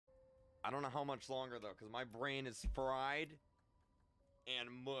I don't know how much longer though, because my brain is fried and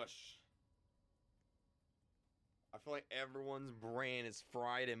mush. I feel like everyone's brain is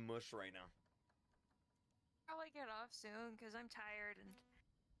fried and mush right now. Probably get off soon because I'm tired, and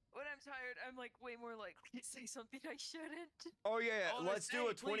when I'm tired, I'm like way more likely to say something I shouldn't. Oh yeah, let's do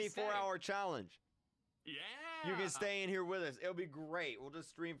a please 24-hour challenge. Yeah. You can stay in here with us. It'll be great. We'll just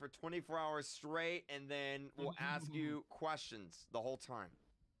stream for 24 hours straight, and then we'll ask you questions the whole time.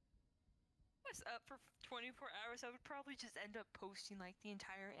 I was up for 24 hours. I would probably just end up posting like the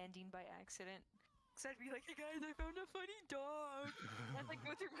entire ending by accident. Cause I'd be like, hey guys, I found a funny dog. I'd like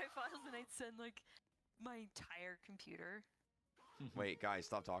go through my files and I'd send like my entire computer. Wait, guys,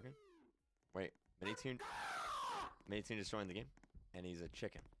 stop talking. Wait, MiniToon just joined the game, and he's a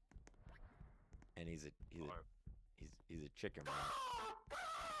chicken. And he's a chicken, man.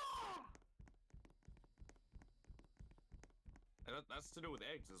 And that's to do with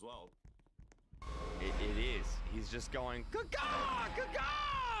eggs as well. It is. He's just going, "Gaga! Gaga!"